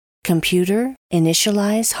Computer,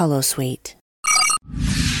 initialize holosuite.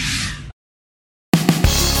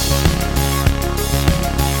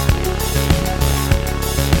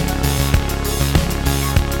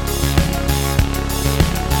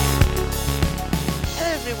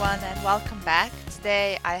 Hello everyone and welcome back.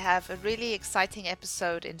 Today I have a really exciting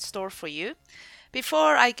episode in store for you.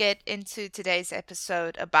 Before I get into today's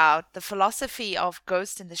episode about the philosophy of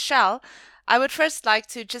Ghost in the Shell, I would first like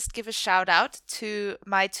to just give a shout out to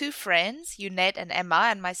my two friends, Yunette and Emma,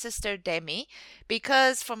 and my sister Demi,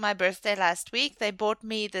 because for my birthday last week, they bought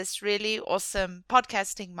me this really awesome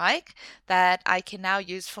podcasting mic that I can now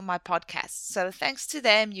use for my podcast. So thanks to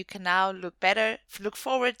them, you can now look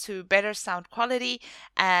forward to better sound quality,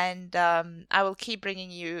 and I will keep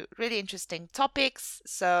bringing you really interesting topics.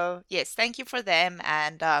 So yes, thank you for them,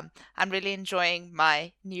 and I'm really enjoying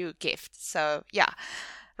my new gift. So yeah.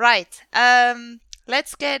 Right,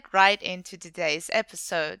 let's get right into today's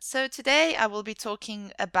episode. So today I will be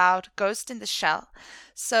talking about Ghost in the Shell.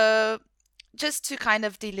 So just to kind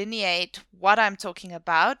of delineate what I'm talking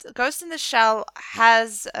about, Ghost in the Shell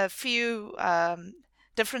has a few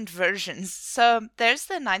different versions. So there's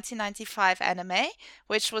the 1995 anime,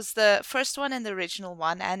 which was the first one and the original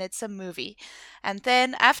one, and it's a movie. And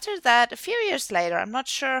then after that, a few years later, I'm not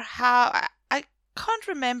sure how... I can't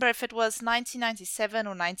remember if it was 1997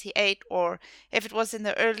 or 98 or if it was in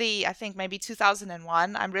the early, I think maybe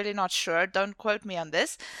 2001. I'm really not sure. Don't quote me on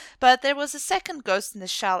this. But there was a second Ghost in the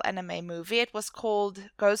Shell anime movie. It was called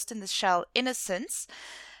Ghost in the Shell Innocence.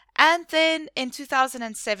 And then in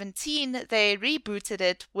 2017, they rebooted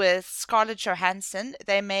it with Scarlett Johansson.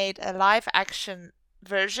 They made a live action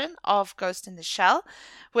version of Ghost in the Shell,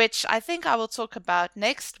 which I think I will talk about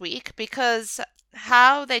next week because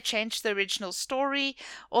how they changed the original story,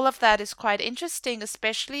 all of that is quite interesting,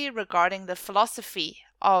 especially regarding the philosophy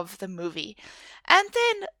of the movie. And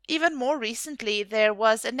then, even more recently, there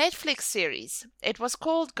was a Netflix series. It was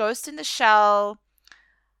called Ghost in the Shell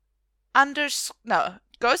Ghost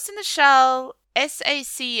in the Shell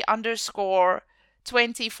SAC underscore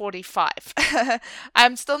 2045.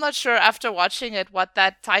 I'm still not sure after watching it what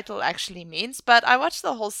that title actually means, but I watched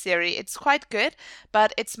the whole series. It's quite good,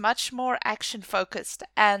 but it's much more action focused,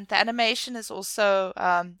 and the animation is also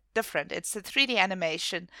different. It's a 3D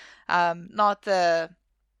animation, not the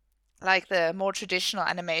more traditional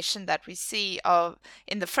animation that we see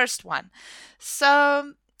in the first one.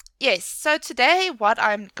 So yes, so today what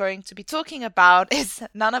I'm going to be talking about is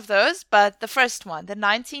none of those, but the first one, the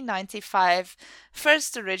 1995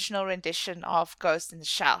 first original rendition of Ghost in the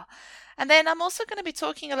Shell. And then I'm also going to be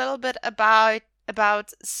talking a little bit about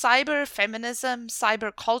cyberfeminism,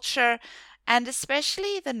 cyber culture, and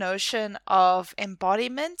especially the notion of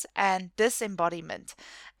embodiment and disembodiment,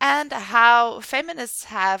 and how feminists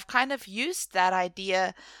have kind of used that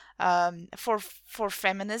idea for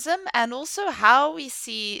feminism, and also how we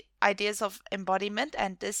see ideas of embodiment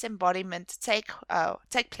and disembodiment take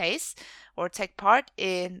place or take part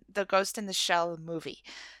in the Ghost in the Shell movie.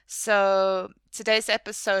 So today's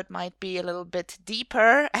episode might be a little bit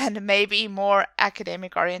deeper and maybe more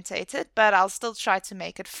academic orientated, but I'll still try to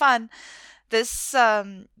make it fun.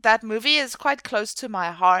 That movie is quite close to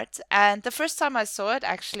my heart, and the first time I saw it,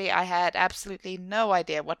 actually, I had absolutely no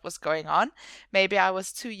idea what was going on. Maybe I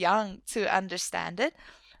was too young to understand it.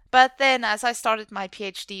 But then, as I started my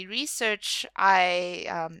PhD research, I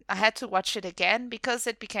had to watch it again because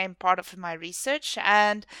it became part of my research.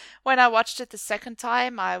 And when I watched it the second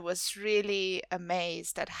time, I was really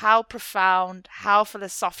amazed at how profound, how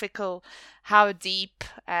philosophical, how deep,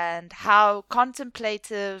 and how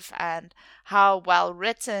contemplative, and how well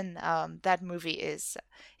written that movie is.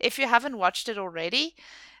 If you haven't watched it already,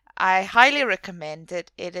 I highly recommend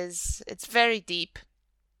it. It's very deep.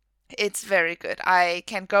 It's very good. I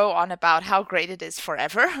can go on about how great it is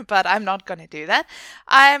forever, but I'm not going to do that.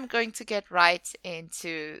 I'm going to get right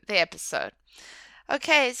into the episode.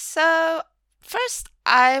 Okay, so first,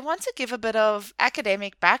 I want to give a bit of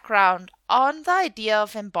academic background on the idea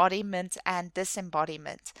of embodiment and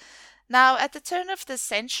disembodiment. Now, at the turn of the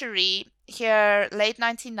century, here, late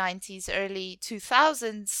 1990s, early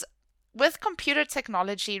 2000s, with computer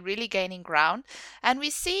technology really gaining ground, and we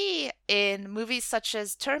see in movies such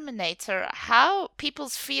as Terminator how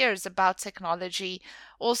people's fears about technology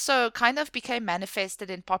also kind of became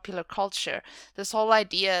manifested in popular culture. This whole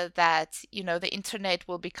idea that, the internet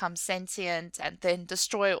will become sentient and then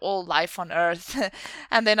destroy all life on Earth.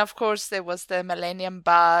 And then, of course, there was the millennium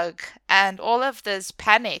bug and all of this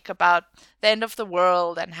panic about the end of the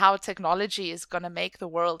world and how technology is going to make the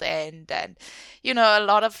world end, and, a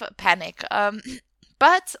lot of panic.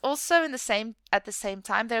 But also at the same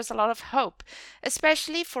time, there's a lot of hope,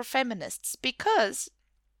 especially for feminists, because,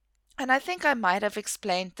 and I think I might have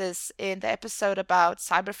explained this in the episode about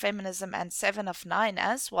cyberfeminism and 7 of 9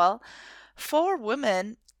 as well, for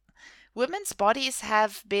women, women's bodies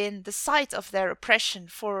have been the site of their oppression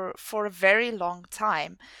for a very long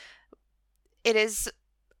time. It is,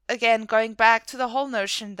 again, going back to the whole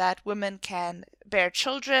notion that women can bear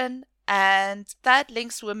children, and that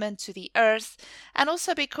links women to the earth, and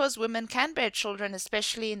also because women can bear children,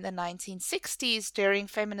 especially in the 1960s during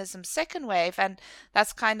feminism's second wave, and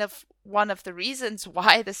that's kind of one of the reasons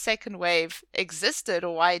why the second wave existed,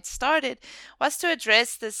 or why it started, was to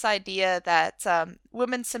address this idea that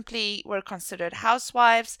women simply were considered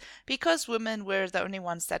housewives because women were the only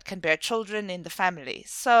ones that can bear children in the family.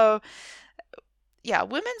 So yeah,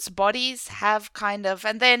 women's bodies have kind of,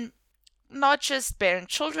 and then not just bearing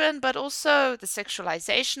children, but also the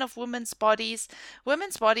sexualization of women's bodies.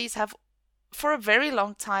 Women's bodies have, for a very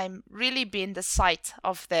long time, really been the site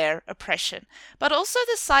of their oppression, but also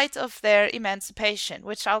the site of their emancipation,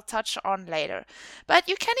 which I'll touch on later. But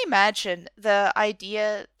you can imagine the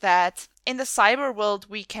idea that in the cyber world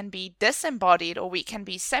we can be disembodied, or we can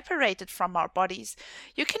be separated from our bodies.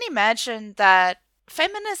 You can imagine that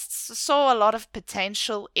feminists saw a lot of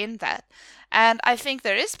potential in that. And I think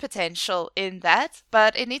there is potential in that,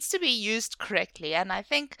 but it needs to be used correctly. And I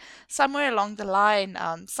think somewhere along the line,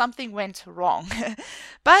 something went wrong.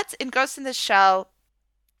 But in Ghost in the Shell,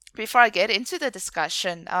 before I get into the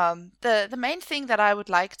discussion, the main thing that I would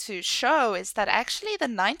like to show is that actually the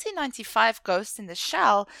 1995 Ghost in the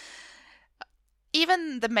Shell,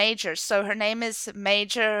 even the major, so her name is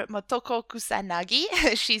Major Motoko Kusanagi,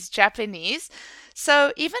 she's Japanese.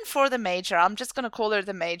 So even for the major, I'm just going to call her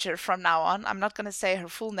the major from now on. I'm not going to say her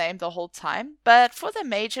full name the whole time. But for the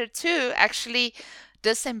major too, actually,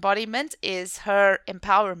 disembodiment is her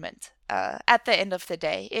empowerment. At the end of the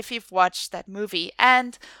day, if you've watched that movie.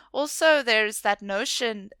 And also there's that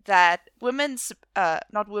notion that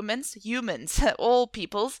humans, all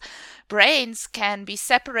people's brains can be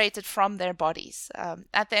separated from their bodies.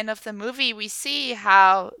 At the end of the movie, we see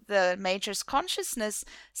how the major's consciousness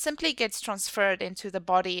simply gets transferred into the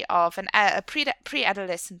body of a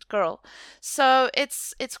pre-adolescent girl. So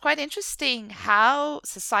it's quite interesting how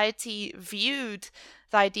society viewed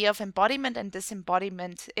the idea of embodiment and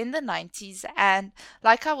disembodiment in the 90s. And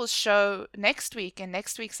like I will show next week in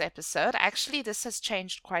next week's episode, actually this has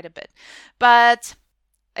changed quite a bit. But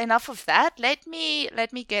enough of that. Let me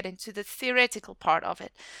get into the theoretical part of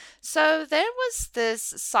it. So there was this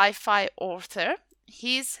sci-fi author.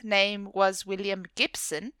 His name was William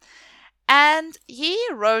Gibson. And he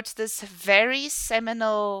wrote this very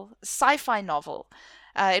seminal sci-fi novel.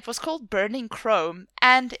 It was called Burning Chrome,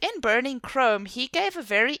 and in Burning Chrome, he gave a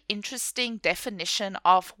very interesting definition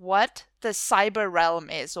of what the cyber realm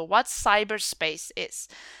is, or what cyberspace is.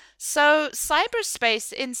 So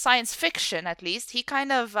cyberspace, in science fiction at least, he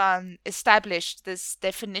kind of established this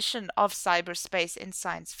definition of cyberspace in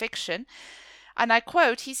science fiction. And I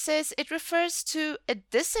quote, he says, it refers to a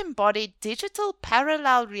disembodied digital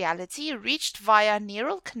parallel reality reached via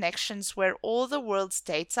neural connections where all the world's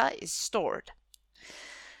data is stored.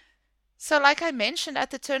 So like I mentioned,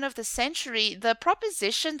 at the turn of the century, the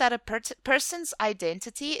proposition that a person's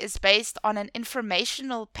identity is based on an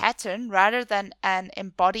informational pattern rather than an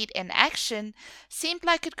embodied in action seemed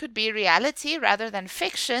like it could be reality rather than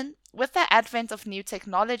fiction with the advent of new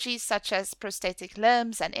technologies such as prosthetic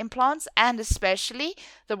limbs and implants, and especially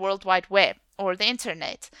the World Wide Web, or the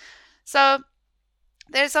internet. So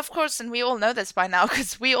there's, of course, and we all know this by now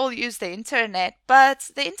because we all use the internet,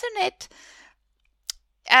 but the internet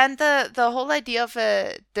and the whole idea of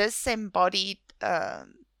a disembodied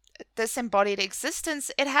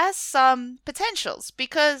existence, it has some potentials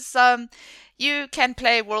because you can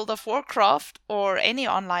play World of Warcraft or any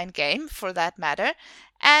online game for that matter,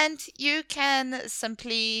 and you can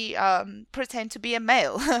simply pretend to be a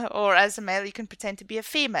male, or as a male you can pretend to be a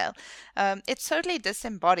female. It's totally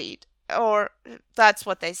disembodied. Or that's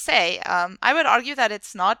what they say. I would argue that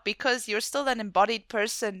it's not, because you're still an embodied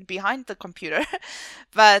person behind the computer.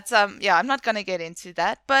 But yeah, I'm not going to get into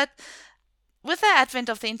that. But with the advent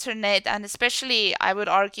of the internet, and especially, I would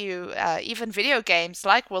argue, even video games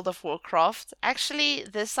like World of Warcraft, actually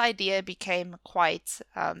this idea became quite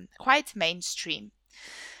mainstream.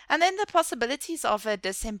 And then the possibilities of a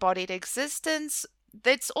disembodied existence,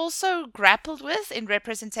 that's also grappled with in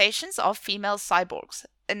representations of female cyborgs,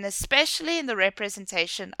 and especially in the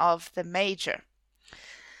representation of the major.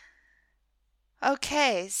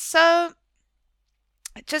 Okay, so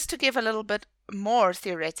just to give a little bit more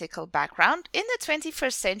theoretical background, in the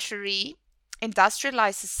 21st century,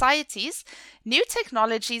 industrialized societies, new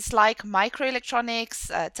technologies like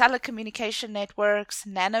microelectronics, telecommunication networks,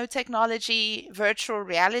 nanotechnology, virtual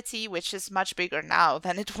reality, which is much bigger now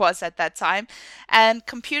than it was at that time, and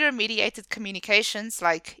computer-mediated communications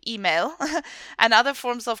like email and other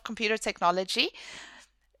forms of computer technology,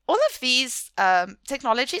 all of these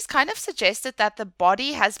technologies kind of suggested that the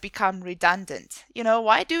body has become redundant.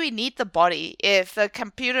 Why do we need the body if the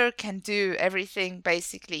computer can do everything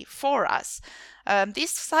basically for us?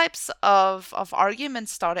 These types of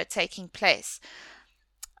arguments started taking place.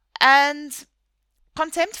 And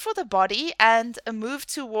contempt for the body and a move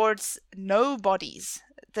towards no bodies.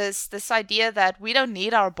 This idea that we don't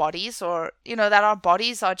need our bodies, or that our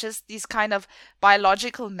bodies are just these kind of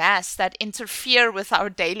biological mass that interfere with our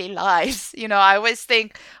daily lives. I always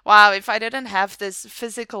think, wow, if I didn't have this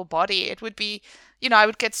physical body, it would be, I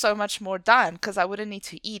would get so much more done because I wouldn't need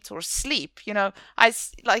to eat or sleep.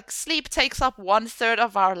 Sleep takes up 1/3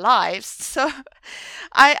 of our lives. So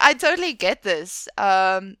I totally get this.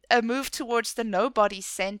 A move towards the nobody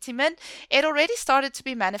sentiment, it already started to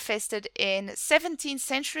be manifested in 17th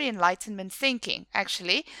century Enlightenment thinking,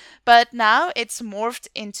 actually, but now it's morphed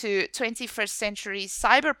into 21st century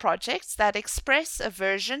cyber projects that express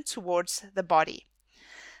aversion towards the body.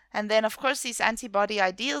 And then, of course, these antibody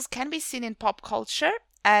ideals can be seen in pop culture,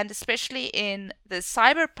 and especially in the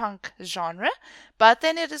cyberpunk genre, but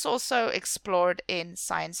then it is also explored in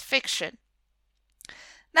science fiction.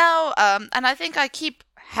 Now, and I think I keep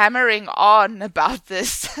hammering on about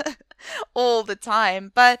this all the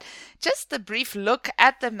time, but just a brief look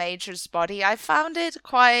at the Major's body, I found it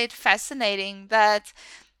quite fascinating that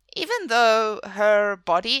even though her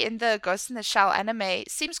body in the Ghost in the Shell anime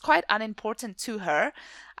seems quite unimportant to her,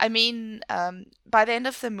 I mean, by the end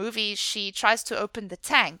of the movie, she tries to open the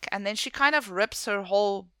tank, and then she kind of rips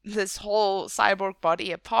this whole cyborg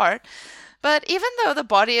body apart. But even though the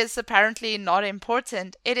body is apparently not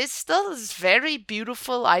important, it is still this very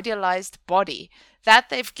beautiful, idealized body that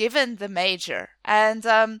they've given the Major. And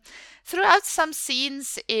throughout some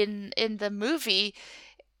scenes in the movie,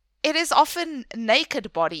 it is often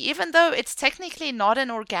naked body, even though it's technically not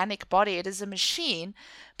an organic body, it is a machine.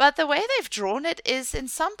 But the way they've drawn it is in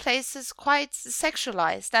some places quite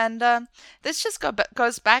sexualized. And this just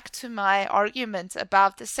goes back to my argument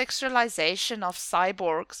about the sexualization of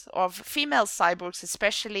cyborgs, of female cyborgs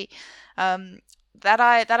especially, that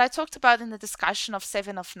I talked about in the discussion of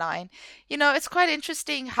 7 of 9. It's quite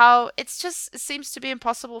interesting how it seems to be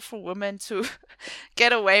impossible for women to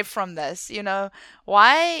get away from this.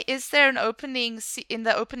 Why is there an opening in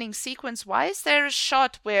the opening sequence? Why is there a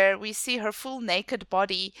shot where we see her full naked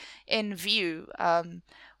body in view?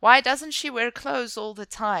 Why doesn't she wear clothes all the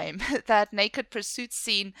time? That naked pursuit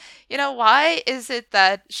scene, why is it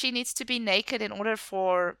that she needs to be naked in order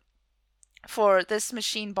for this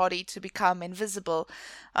machine body to become invisible?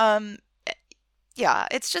 Yeah,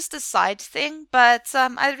 it's just a side thing, but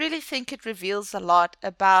I really think it reveals a lot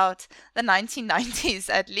about the 1990s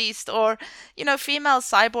at least, or, female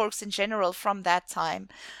cyborgs in general from that time.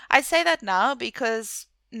 I say that now because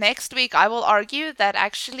next week I will argue that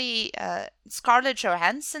actually Scarlett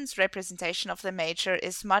Johansson's representation of the Major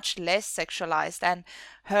is much less sexualized, and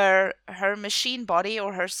her machine body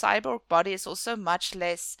or her cyborg body is also much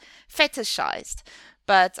less fetishized.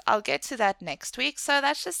 But I'll get to that next week. So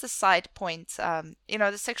that's just a side point. The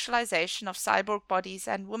sexualization of cyborg bodies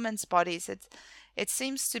and women's bodies, it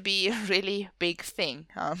seems to be a really big thing.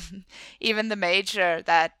 Even the Major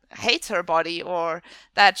that hates her body, or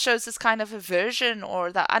that shows this kind of aversion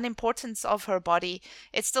or the unimportance of her body,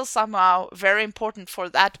 it's still somehow very important for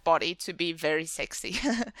that body to be very sexy.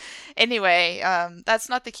 Anyway, that's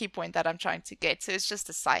not the key point that I'm trying to get to. It's just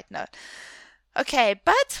a side note. Okay,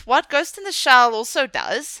 but what Ghost in the Shell also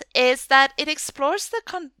does is that it explores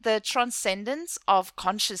the transcendence of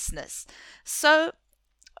consciousness. So,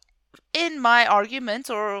 in my argument,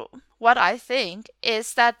 or what I think,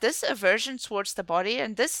 is that this aversion towards the body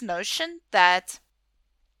and this notion that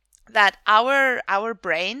our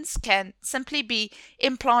brains can simply be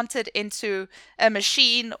implanted into a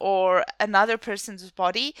machine or another person's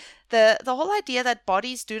body, the whole idea that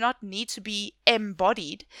bodies do not need to be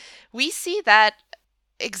embodied, we see that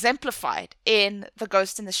exemplified in the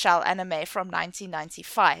Ghost in the Shell anime from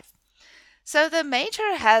 1995. So the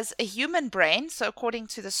Major has a human brain, so according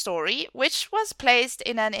to the story, which was placed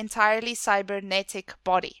in an entirely cybernetic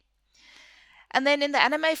body. And then in the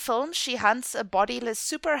anime film, she hunts a bodiless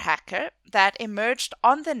super hacker that emerged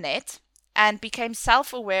on the net and became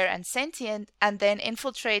self-aware and sentient, and then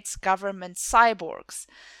infiltrates government cyborgs.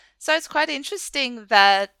 So it's quite interesting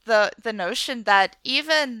that the notion that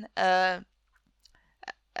even a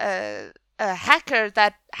a hacker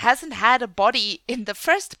that hasn't had a body in the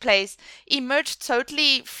first place emerged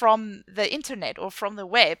totally from the internet or from the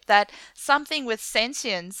web, that something with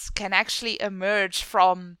sentience can actually emerge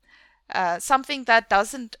from something that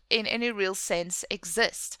doesn't in any real sense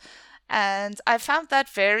exist. And I found that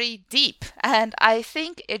very deep. And I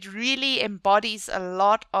think it really embodies a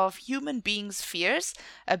lot of human beings' fears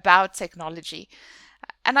about technology.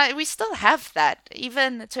 And we still have that,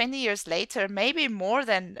 even 20 years later, maybe more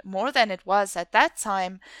than it was at that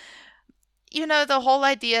time. You know, the whole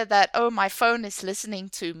idea that, oh, my phone is listening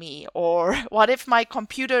to me, or what if my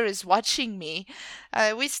computer is watching me?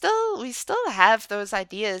 We still have those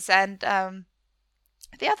ideas. And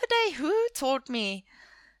the other day, who told me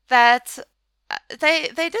that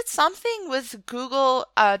they did something with Google?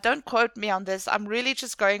 Don't quote me on this. I'm really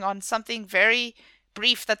just going on something very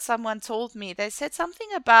brief that someone told me. They said something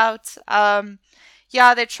about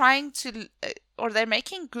they're trying to or they're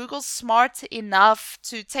making Google smart enough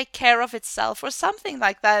to take care of itself or something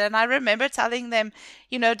like that. And I remember telling them,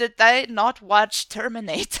 did they not watch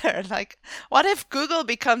Terminator? Like, what if Google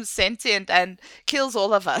becomes sentient and kills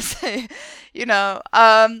all of us?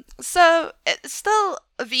 So still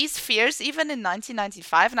these fears, even in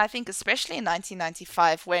 1995, and I think especially in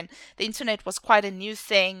 1995 when the internet was quite a new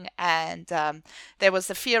thing and there was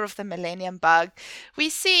the fear of the millennium bug, we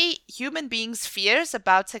see human beings' fears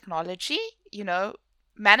about technology,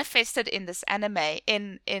 manifested in this anime,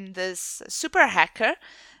 in this super hacker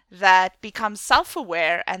that becomes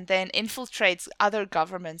self-aware and then infiltrates other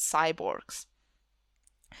government cyborgs.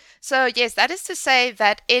 So yes, that is to say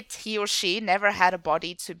that he or she never had a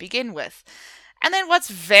body to begin with. And then what's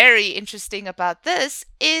very interesting about this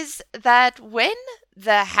is that when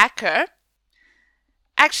the hacker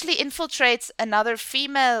actually infiltrates another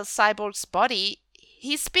female cyborg's body,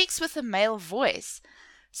 he speaks with a male voice.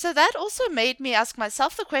 So that also made me ask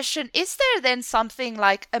myself the question, is there then something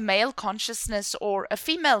like a male consciousness or a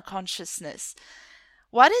female consciousness?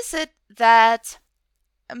 What is it that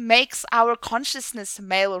makes our consciousness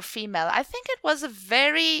male or female? I think it was a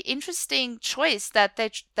very interesting choice that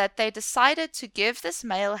they decided to give this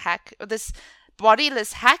this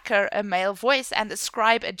bodiless hacker a male voice and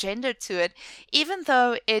ascribe a gender to it, even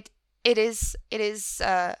though it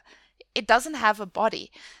doesn't have a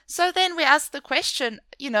body. So then we ask the question,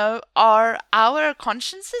 are our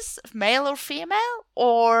consciences male or female,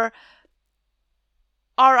 or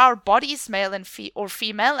are our bodies male and or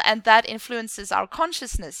female, and that influences our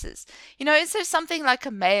consciousnesses? Is there something like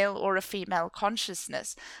a male or a female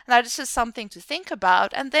consciousness? And that is just something to think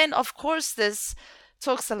about. And then, of course, this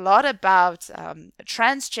talks a lot about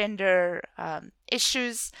transgender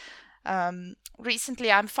issues.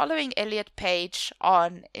 Recently, I'm following Elliot Page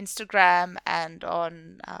on Instagram and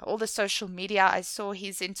on all the social media. I saw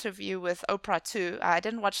his interview with Oprah too. I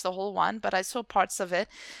didn't watch the whole one, but I saw parts of it.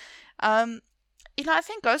 I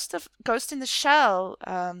think Ghost in the Shell,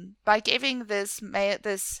 by giving this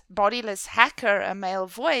bodiless hacker a male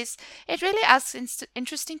voice, it really asks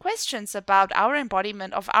interesting questions about our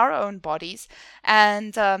embodiment of our own bodies,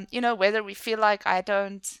 and whether we feel like I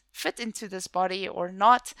don't fit into this body or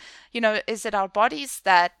not. Is it our bodies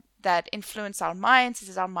that influence our minds? Is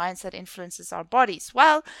it our minds that influences our bodies?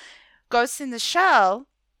 Well, Ghost in the Shell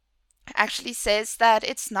actually says that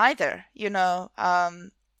it's neither.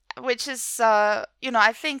 Which is, I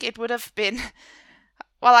think it would have been,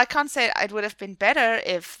 well, I can't say it would have been better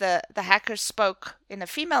if the hacker spoke in a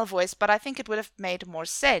female voice, but I think it would have made more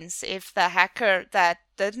sense if the hacker that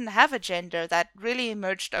didn't have a gender, that really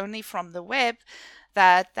emerged only from the web,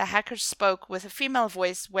 that the hacker spoke with a female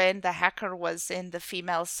voice when the hacker was in the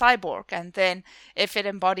female cyborg, and then if it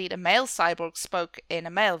embodied a male cyborg, spoke in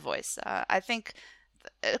a male voice. I think,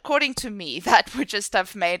 according to me, that would just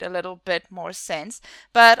have made a little bit more sense.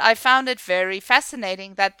 But I found it very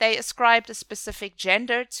fascinating that they ascribed a specific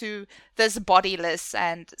gender to this bodiless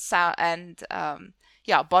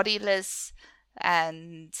bodiless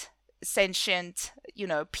and sentient,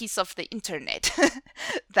 piece of the internet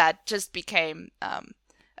that just became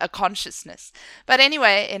a consciousness. But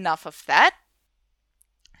anyway, enough of that.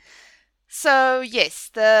 So yes,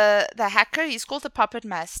 the hacker, he's called the Puppet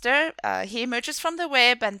Master. He emerges from the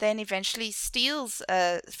web and then eventually steals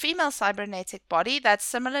a female cybernetic body that's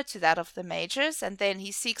similar to that of the Majors, and then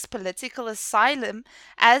he seeks political asylum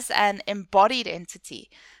as an embodied entity.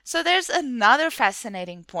 So there's another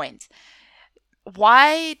fascinating point.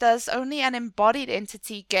 Why does only an embodied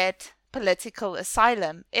entity get political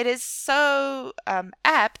asylum? It is so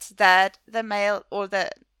apt that the male, or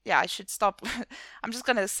I should stop. I'm just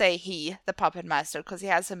going to say he, the Puppet Master, because he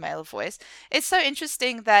has a male voice. It's so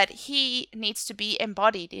interesting that he needs to be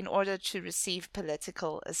embodied in order to receive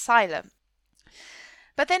political asylum.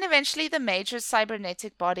 But then eventually the Major's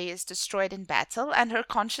cybernetic body is destroyed in battle, and her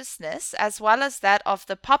consciousness, as well as that of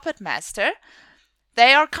the puppet master,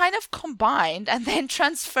 they are kind of combined and then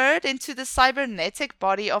transferred into the cybernetic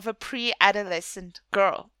body of a pre-adolescent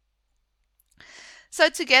girl. So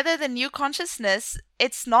together, the new consciousness,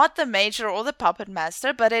 it's not the Major or the puppet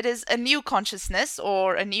master, but it is a new consciousness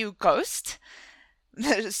or a new ghost,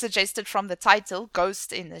 suggested from the title,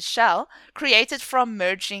 Ghost in the Shell, created from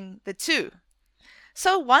merging the two.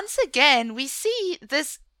 So once again, we see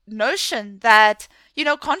this notion that,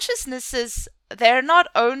 consciousnesses, they're not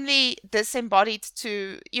only disembodied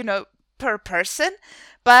to, per person,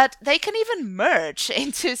 but they can even merge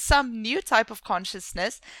into some new type of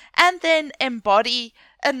consciousness and then embody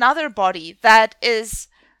another body that is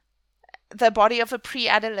the body of a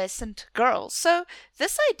pre-adolescent girl. So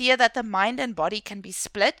this idea that the mind and body can be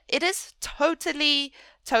split, it is totally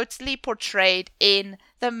portrayed in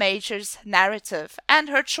the Major's narrative, and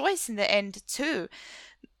her choice in the end too,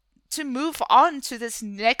 to move on to this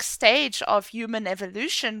next stage of human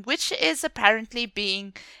evolution, which is apparently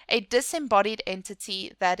being a disembodied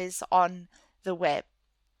entity that is on the web.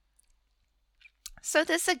 So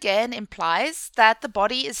this again implies that the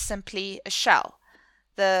body is simply a shell.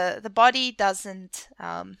 The body doesn't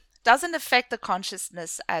affect the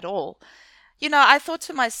consciousness at all. I thought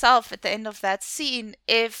to myself at the end of that scene,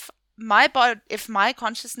 if my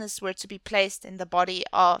consciousness were to be placed in the body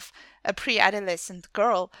of a pre-adolescent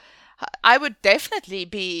girl, I would definitely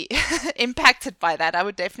be impacted by that. I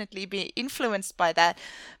would definitely be influenced by that.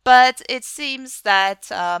 But it seems that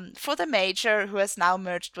for the Major, who has now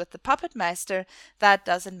merged with the puppet master, that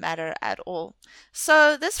doesn't matter at all.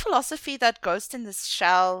 So this philosophy that Ghost in the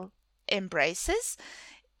Shell embraces,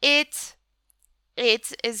 it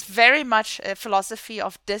is very much a philosophy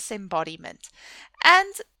of disembodiment.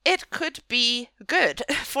 And it could be good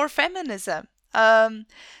for feminism.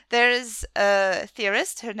 There is a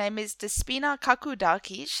theorist, her name is Despina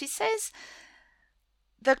Kakudaki. She says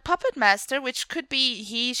the puppet master, which could be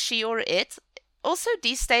he, she, or it, also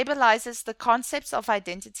destabilizes the concepts of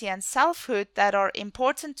identity and selfhood that are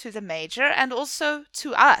important to the Major and also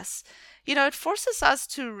to us. It forces us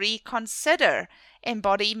to reconsider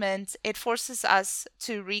embodiment. It forces us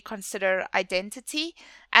to reconsider identity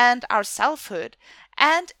and our selfhood.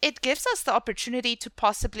 And it gives us the opportunity to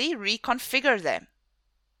possibly reconfigure them.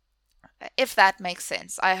 If that makes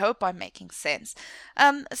sense. I hope I'm making sense.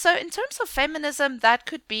 So in terms of feminism, that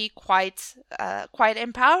could be quite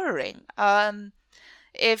empowering.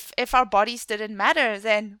 If our bodies didn't matter,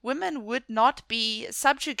 then women would not be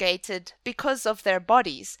subjugated because of their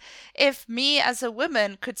bodies. If me as a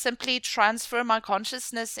woman could simply transfer my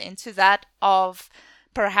consciousness into that of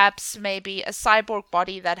perhaps maybe a cyborg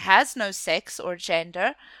body that has no sex or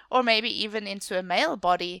gender, or maybe even into a male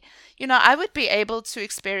body, I would be able to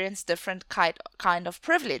experience different kind of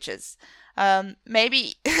privileges.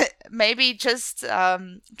 Maybe just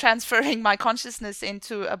transferring my consciousness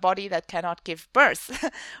into a body that cannot give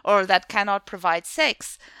birth or that cannot provide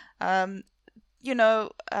sex.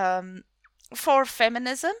 For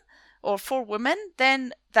feminism or for women,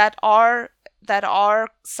 then that are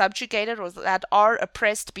subjugated or that are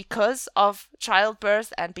oppressed because of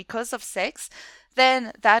childbirth and because of sex,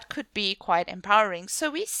 then that could be quite empowering. So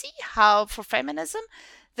we see how for feminism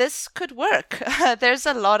this could work. There's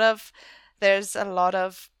a lot of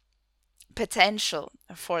potential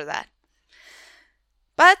for that.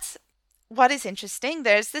 But what is interesting,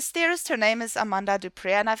 there's this theorist, her name is Amanda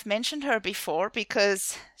Dupré, and I've mentioned her before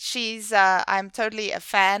because she's, I'm totally a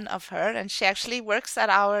fan of her, and she actually works at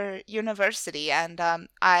our university, and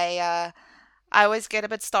I always get a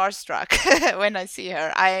bit starstruck when I see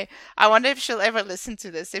her. I wonder if she'll ever listen to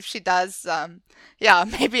this. If she does,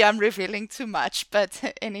 maybe I'm revealing too much,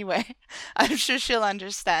 but anyway, I'm sure she'll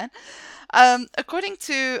understand. According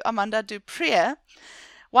to Amanda Dupré,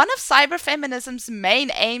 one of cyberfeminism's main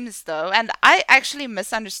aims, though, and I actually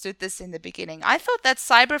misunderstood this in the beginning. I thought that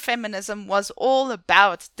cyberfeminism was all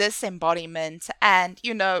about disembodiment and,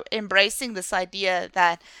 embracing this idea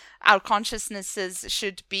that our consciousnesses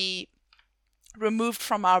should be removed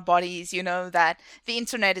from our bodies, that the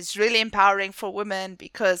internet is really empowering for women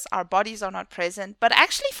because our bodies are not present. But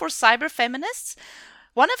actually for cyberfeminists,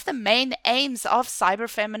 one of the main aims of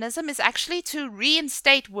cyberfeminism is actually to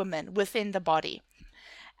reinstate women within the body.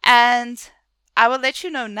 And I will let you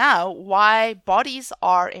know now why bodies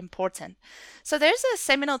are important. So there's a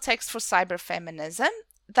seminal text for cyberfeminism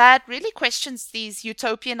that really questions these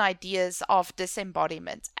utopian ideas of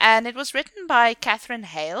disembodiment. And it was written by Catherine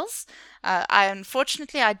Hales.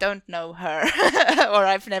 Unfortunately, I don't know her, or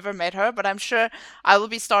I've never met her, but I'm sure I will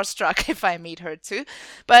be starstruck if I meet her too.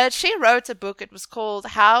 But she wrote a book. It was called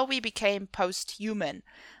How We Became Post-Human.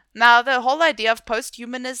 Now, the whole idea of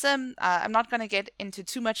post-humanism, I'm not going to get into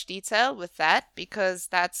too much detail with that because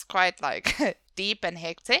that's quite like deep and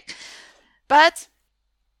hectic. But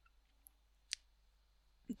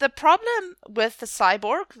the problem with the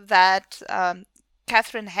cyborg that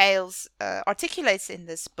Catherine Hales articulates in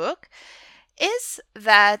this book is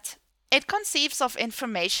that it conceives of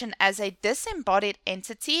information as a disembodied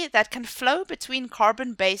entity that can flow between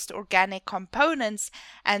carbon-based organic components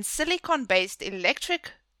and silicon-based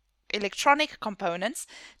electronic components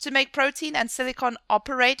to make protein and silicon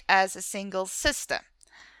operate as a single system.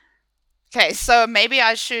 Okay, so maybe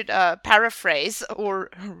I should paraphrase or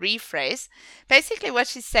rephrase. Basically, what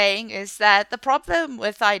she's saying is that the problem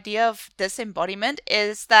with the idea of disembodiment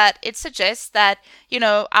is that it suggests that,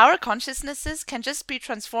 our consciousnesses can just be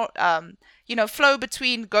transformed, flow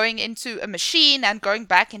between going into a machine and going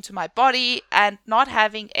back into my body and not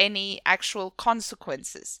having any actual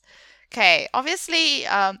consequences. Okay, obviously,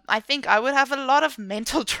 I think I would have a lot of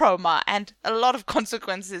mental trauma and a lot of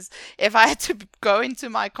consequences if I had to go into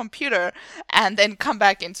my computer and then come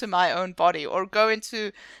back into my own body, or go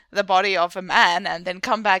into the body of a man and then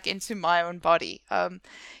come back into my own body.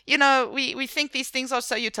 We think these things are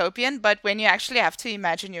so utopian, but when you actually have to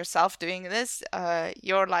imagine yourself doing this,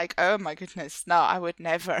 you're like, oh my goodness, no, I would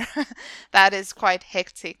never. That is quite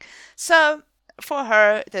hectic. So for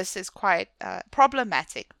her, this is quite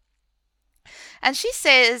problematic. And she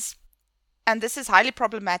says, and this is highly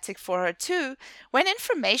problematic for her too, when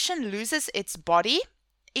information loses its body,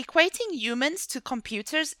 equating humans to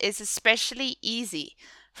computers is especially easy,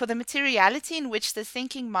 for the materiality in which the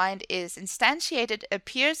thinking mind is instantiated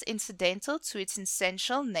appears incidental to its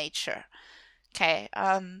essential nature. Okay,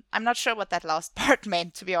 I'm not sure what that last part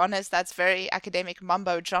meant, to be honest. That's very academic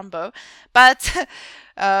mumbo jumbo. But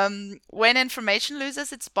when information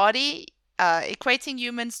loses its body, equating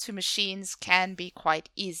humans to machines can be quite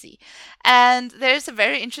easy. And there's a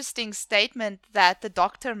very interesting statement that the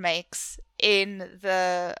Doctor makes in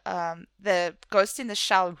the Ghost in the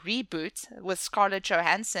Shell reboot with Scarlett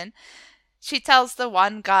Johansson. She tells the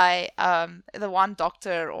one guy, the one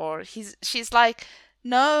doctor, or she's like,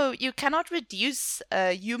 no, you cannot reduce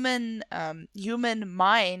a human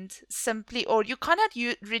mind simply, or you cannot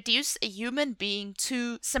reduce a human being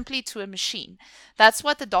simply to a machine. That's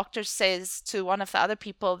what the Doctor says to one of the other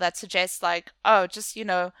people that suggests, like, oh, just,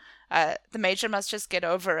 the Major must just get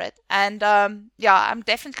over it. And I'm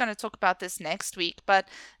definitely going to talk about this next week. But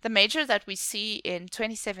the Major that we see in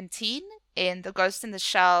 2017 in the Ghost in the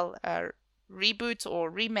Shell reboot or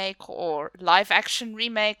remake or live action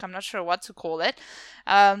remake, I'm not sure what to call it,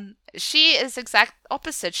 she is exact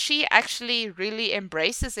opposite. She actually really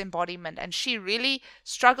embraces embodiment, and she really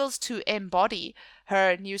struggles to embody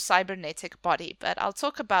her new cybernetic body. But I'll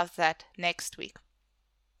talk about that next week.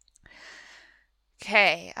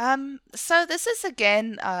 Okay, so this is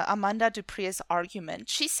again Amanda Dupree's argument.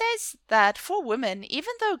 She says that for women,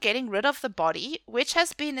 even though getting rid of the body, which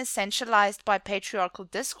has been essentialized by patriarchal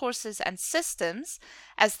discourses and systems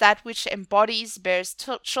as that which embodies, bears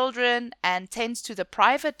children, and tends to the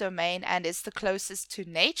private domain and is the closest to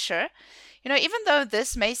nature, even though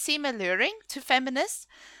this may seem alluring to feminists,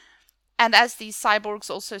 and as these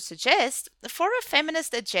cyborgs also suggest, for a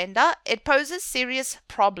feminist agenda, it poses serious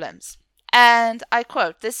problems. And I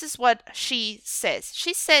quote, this is what she says.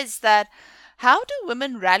 She says that, how do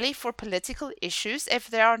women rally for political issues if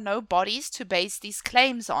there are no bodies to base these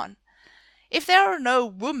claims on? If there are no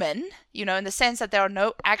women, in the sense that there are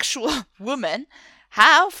no actual women,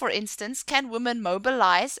 how, for instance, can women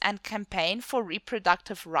mobilize and campaign for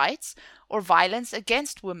reproductive rights or violence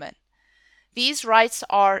against women? These rights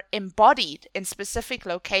are embodied in specific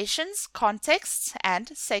locations, contexts,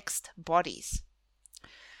 and sexed bodies.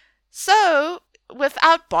 So,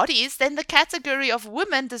 without bodies, then the category of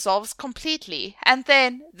women dissolves completely. And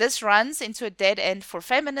then this runs into a dead end for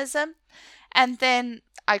feminism. And then,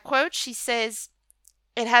 I quote, she says,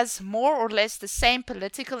 it has more or less the same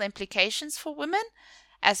political implications for women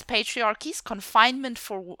as patriarchy's confinement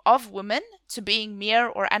of women to being mere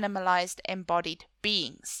or animalized embodied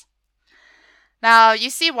beings. Now, you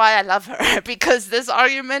see why I love her, because this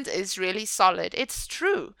argument is really solid. It's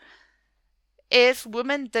true. If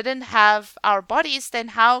women didn't have our bodies, then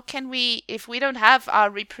how can we, if we don't have our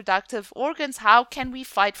reproductive organs, how can we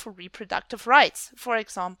fight for reproductive rights, for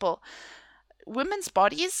example? women's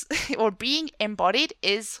bodies or being embodied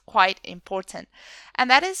is quite important. And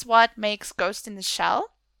that is what makes Ghost in the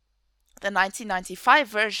Shell, the 1995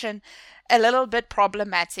 version, a little bit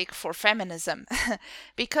problematic for feminism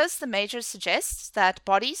because the major suggests that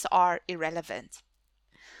bodies are irrelevant.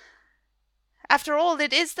 After all,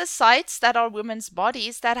 it is the sites that are women's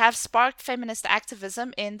bodies that have sparked feminist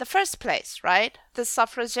activism in the first place, right? The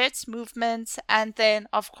suffragettes movement, and then,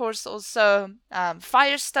 of course, also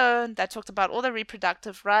Firestone, that talked about all the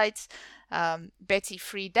reproductive rights, Betty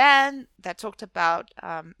Friedan, that talked about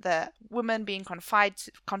the woman being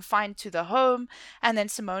confined to the home, and then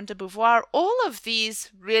Simone de Beauvoir. All of these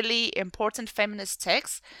really important feminist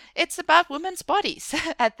texts, it's about women's bodies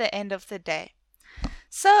at the end of the day.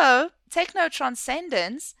 So,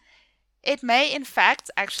 techno-transcendence, it may in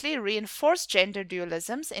fact actually reinforce gender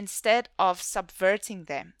dualisms instead of subverting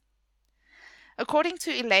them. According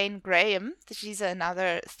to Elaine Graham, she's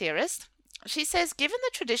another theorist, she says, given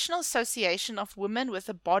the traditional association of women with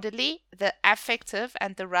the bodily, the affective,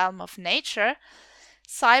 and the realm of nature,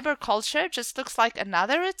 cyberculture just looks like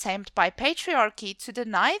another attempt by patriarchy to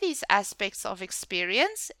deny these aspects of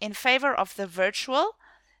experience in favor of the virtual,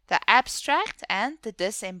 the abstract, and the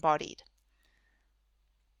disembodied.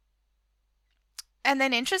 And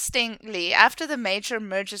then interestingly, after the Major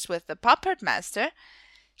merges with the Puppet Master,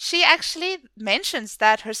 she actually mentions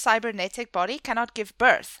that her cybernetic body cannot give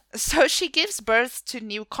birth. So she gives birth to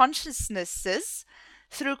new consciousnesses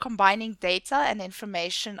through combining data and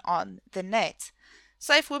information on the net.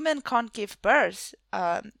 So if women can't give birth,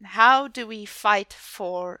 how do we fight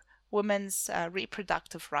for women's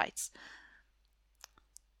reproductive rights?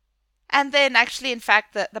 And then actually, in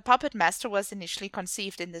fact, the Puppet Master was initially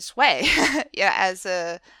conceived in this way, yeah, as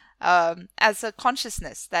a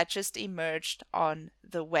consciousness that just emerged on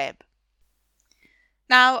the web.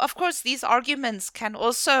 Now, of course, these arguments can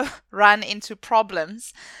also run into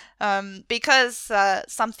problems because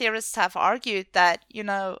some theorists have argued that,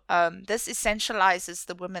 this essentializes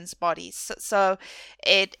the women's bodies. So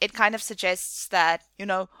it kind of suggests that,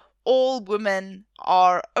 all women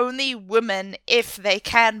are only women if they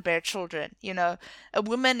can bear children. A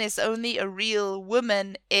woman is only a real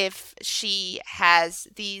woman if she has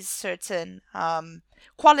these certain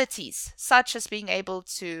qualities, such as being able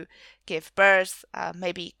to give birth,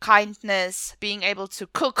 maybe kindness, being able to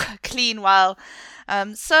cook, clean well.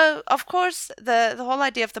 So, of course, the whole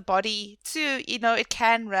idea of the body, too, it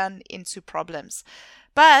can run into problems.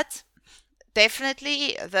 But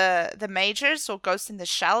definitely the majors or Ghost in the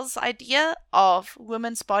Shell's idea of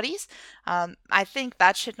women's bodies, I think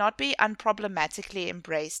that should not be unproblematically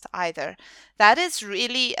embraced either. That is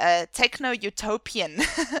really a techno-utopian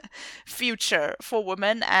future for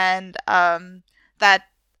women, and that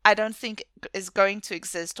I don't think is going to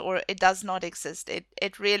exist, or it does not exist.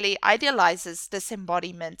 It really idealizes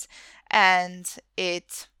disembodiment, and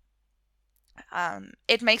it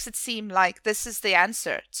makes it seem like this is the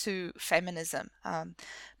answer to feminism.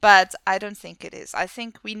 But I don't think it is. I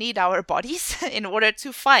think we need our bodies in order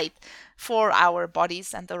to fight for our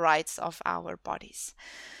bodies and the rights of our bodies.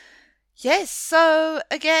 Yes, so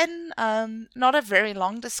again, not a very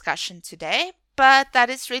long discussion today, but that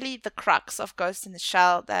is really the crux of Ghost in the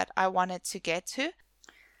Shell that I wanted to get to.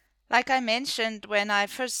 Like I mentioned, when I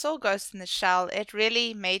first saw Ghost in the Shell, it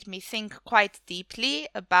really made me think quite deeply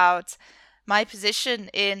about my position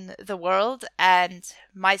in the world and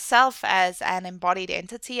myself as an embodied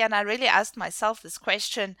entity. And I really asked myself this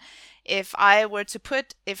question: if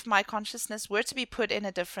my consciousness were to be put in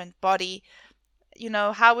a different body,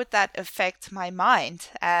 how would that affect my mind?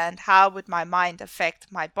 And how would my mind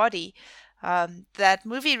affect my body? That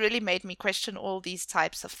movie really made me question all these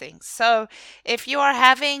types of things. So if you are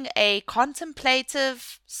having a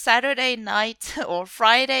contemplative Saturday night or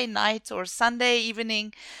Friday night or Sunday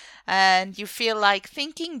evening, and you feel like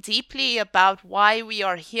thinking deeply about why we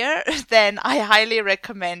are here, then I highly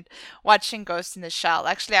recommend watching Ghost in the Shell.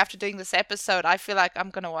 Actually, after doing this episode, I feel like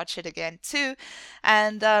I'm going to watch it again too.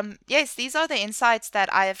 And yes, these are the insights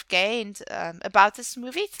that I have gained about this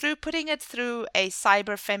movie through putting it through a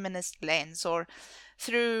cyber-feminist lens, or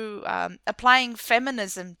through applying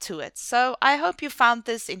feminism to it. So I hope you found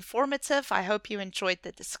this informative. I hope you enjoyed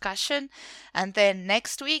the discussion. And then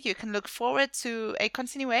next week, you can look forward to a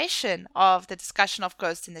continuation of the discussion of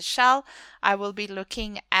Ghost in the Shell. I will be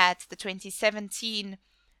looking at the 2017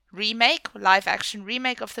 live action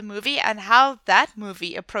remake of the movie, and how that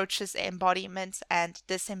movie approaches embodiment and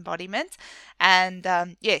disembodiment. And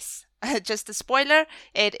yes, just a spoiler,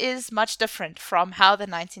 it is much different from how the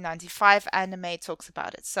 1995 anime talks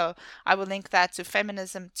about it. So I will link that to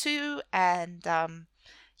feminism too. And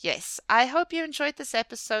yes, I hope you enjoyed this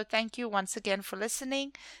episode. Thank you once again for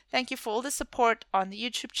listening. Thank you for all the support on the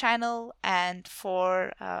YouTube channel and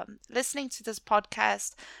for listening to this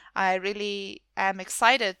podcast. I really am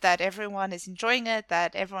excited that everyone is enjoying it,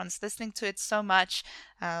 that everyone's listening to it so much.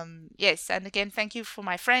 Yes, and again, thank you for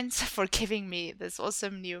my friends for giving me this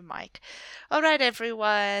awesome new mic. All right,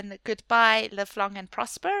 everyone. Goodbye, live long and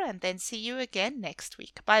prosper, and then see you again next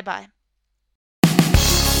week. Bye-bye.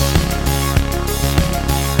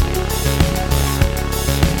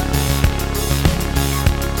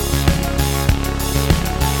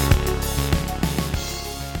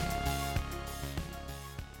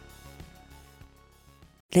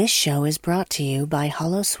 This show is brought to you by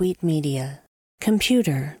Holosuite Media.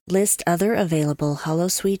 Computer, list other available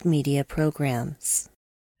Holosuite Media programs.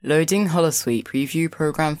 Loading Holosuite Preview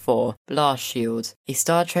Program 4, Blast Shield, a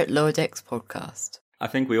Star Trek Lower Decks podcast. I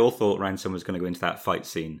think we all thought Ransom was going to go into that fight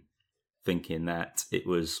scene thinking that it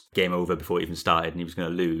was game over before it even started and he was going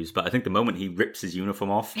to lose. But I think the moment he rips his uniform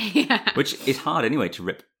off, which is hard anyway to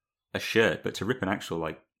rip a shirt, but to rip an actual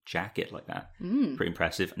jacket like that, pretty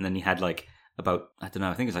impressive. And then he had about, I don't know,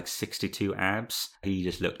 I think it's 62 abs. He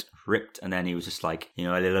just looked ripped, and then he was just a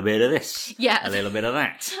little bit of this, a little bit of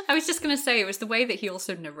that. I was just going to say, it was the way that he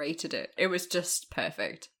also narrated it. It was just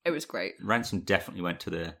perfect. It was great. Ransom definitely went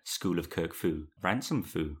to the school of Kirk Fu. Ransom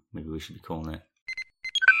Fu, maybe we should be calling it.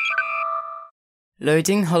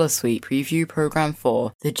 Loading Holosuite Preview Program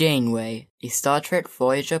 4, The Janeway, a Star Trek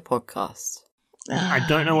Voyager podcast. I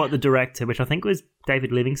don't know what the director, which I think was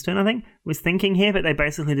David Livingstone, was thinking here, but they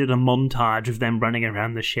basically did a montage of them running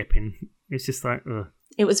around the ship, and it's just ugh.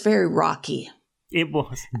 It was very Rocky. It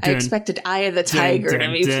was. I expected Eye of the Tiger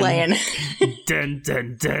to be playing. Dun,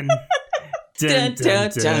 dun, dun. Dun,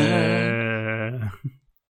 dun, dun.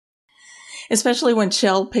 Especially when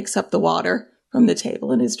Shell picks up the water from the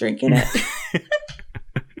table and is drinking it.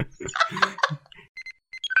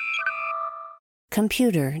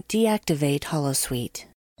 Computer, deactivate Holosuite.